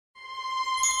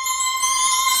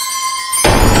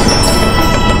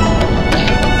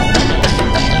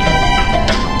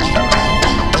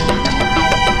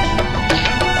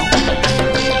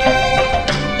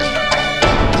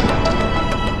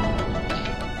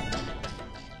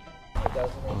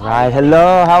Right,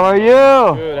 hello, how are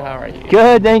you? Good, how are you?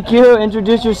 Good, thank you.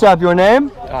 Introduce yourself, your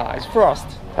name? It's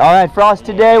Frost. Alright, Frost,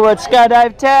 today we're at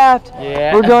Skydive Taft.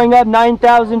 Yeah. We're going up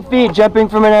 9,000 feet, jumping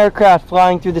from an aircraft,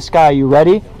 flying through the sky. You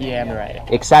ready? Yeah, I'm ready.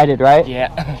 Excited, right?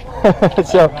 Yeah.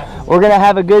 So, we're going to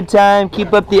have a good time,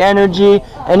 keep up the energy.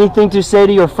 Anything to say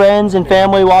to your friends and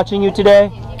family watching you today?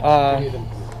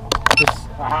 Just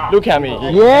look at me.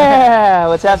 Yeah,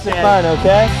 let's have some fun,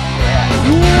 okay?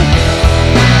 Yeah.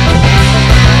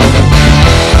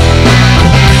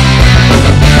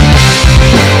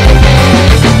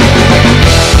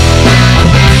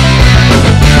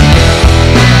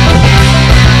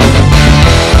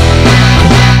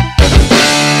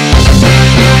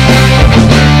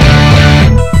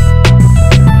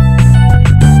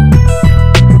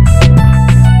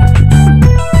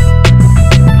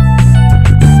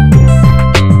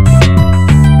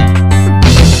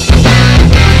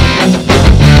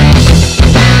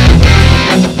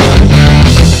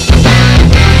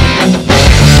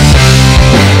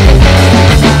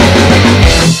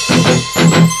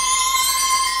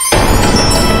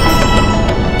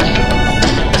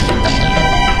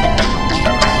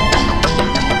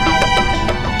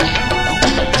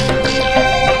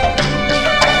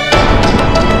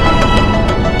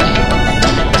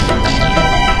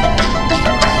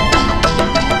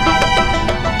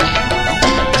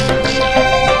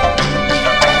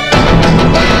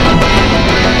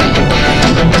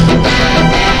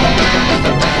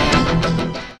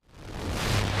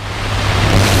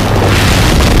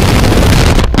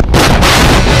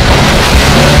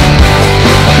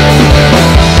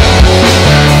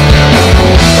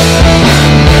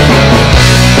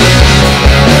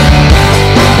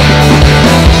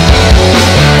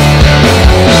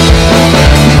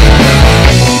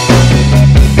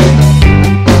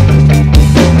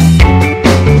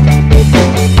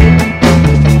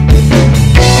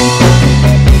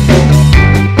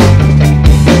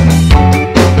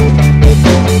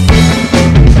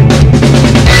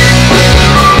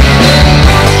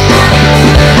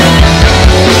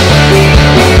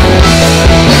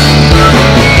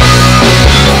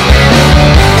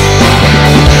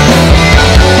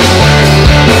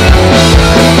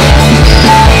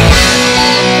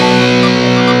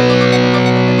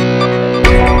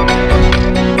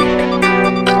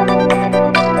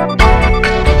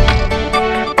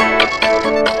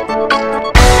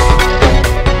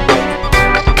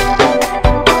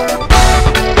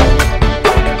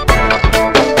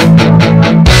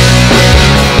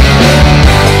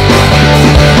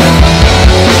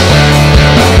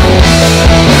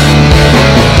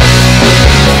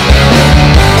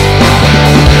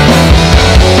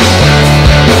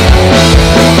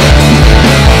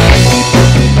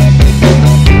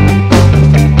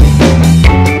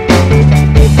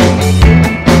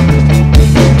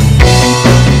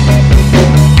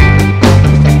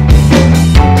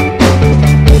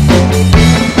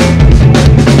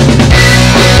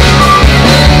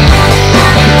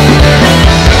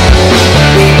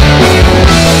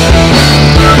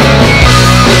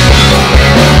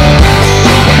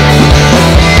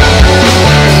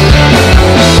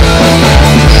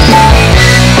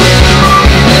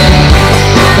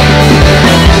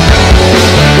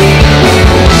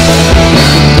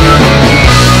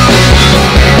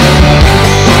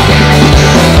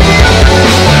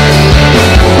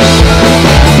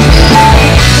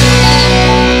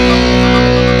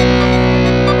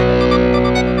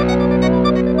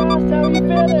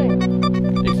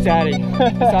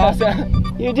 It's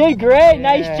awesome. You did great. Yeah.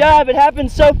 Nice job. It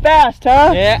happened so fast,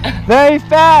 huh? Yeah. Very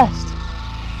fast.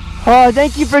 Oh,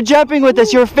 thank you for jumping with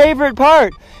us. Your favorite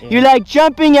part. Yeah. You like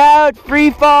jumping out,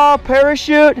 free fall,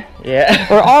 parachute? Yeah.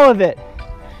 Or all of it?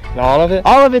 All of it?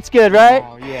 All of it's good, right?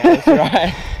 Oh, yeah, that's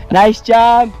right. Nice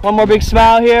job. One more big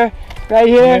smile here. Right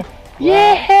here.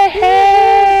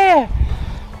 Yeah.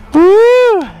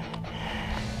 Woo.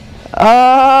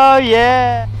 Oh,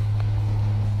 yeah.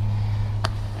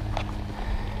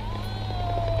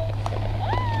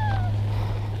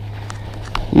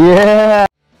 Yeah.